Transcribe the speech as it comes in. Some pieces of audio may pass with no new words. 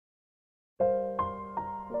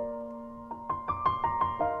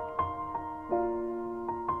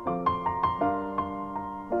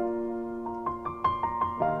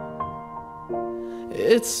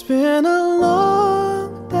It's been a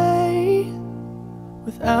long day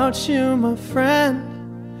without you, my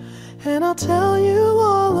friend, and I'll tell you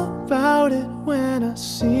all about it when I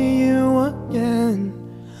see you again.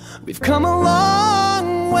 We've come a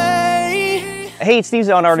long way. Hey, it's Steve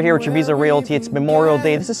Leonardo here with Treviso Realty. It's Memorial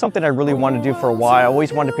Day. This is something I really wanted to do for a while. I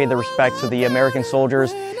always wanted to pay the respect to the American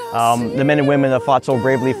soldiers, the men and women that fought so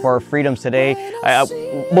bravely for our freedoms today.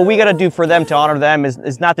 What we got to do for them to honor them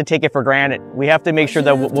is not to take it for granted. We have to make sure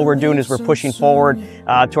that what we're doing is we're pushing forward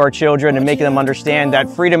to our children and making them understand that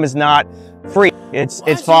freedom is not free. It's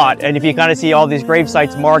fought. And if you kind of see all these grave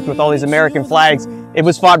sites marked with all these American flags, it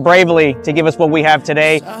was fought bravely to give us what we have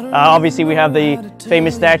today. Obviously, we have the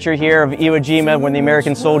famous statue here of Iwo Jima when the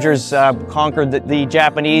American soldiers conquered the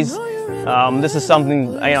Japanese. This is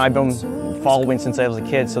something I've been following since I was a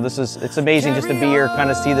kid, so it's amazing just to be here, kind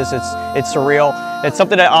of see this. It's surreal. It's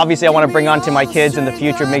something that obviously I want to bring on to my kids in the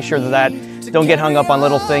future. Make sure that don't get hung up on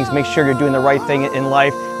little things. Make sure you're doing the right thing in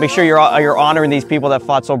life. Make sure you're honoring these people that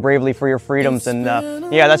fought so bravely for your freedoms. And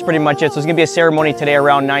yeah, that's pretty much it. So it's gonna be a ceremony today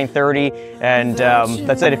around 9:30, and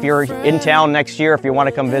that's it. If you're in town next year, if you want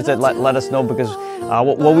to come visit, let us know, because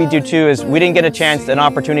what we do too is we didn't get an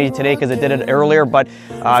opportunity today because I did it earlier, but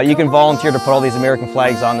you can volunteer to put all these American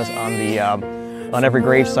flags on every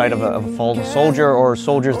gravesite of a fallen soldier or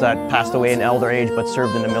soldiers that passed away in elder age but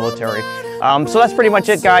served in the military. So that's pretty much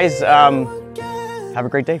it, guys. Have a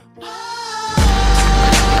great day.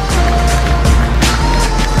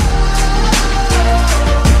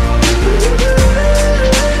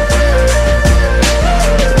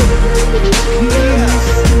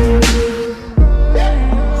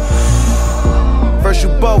 First you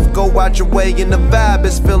both go out your way and the vibe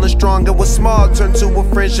is feeling strong, and what's small turn to a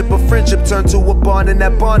friendship turn to a bond, and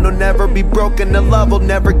that bond will never be broken, the love will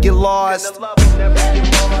never get lost.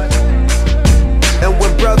 And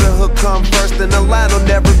when brotherhood come first, then the line will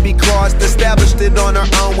never be crossed. Established it on our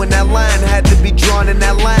own when that line had to be drawn, and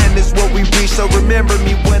that line is what we reach. So remember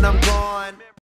me when I'm gone.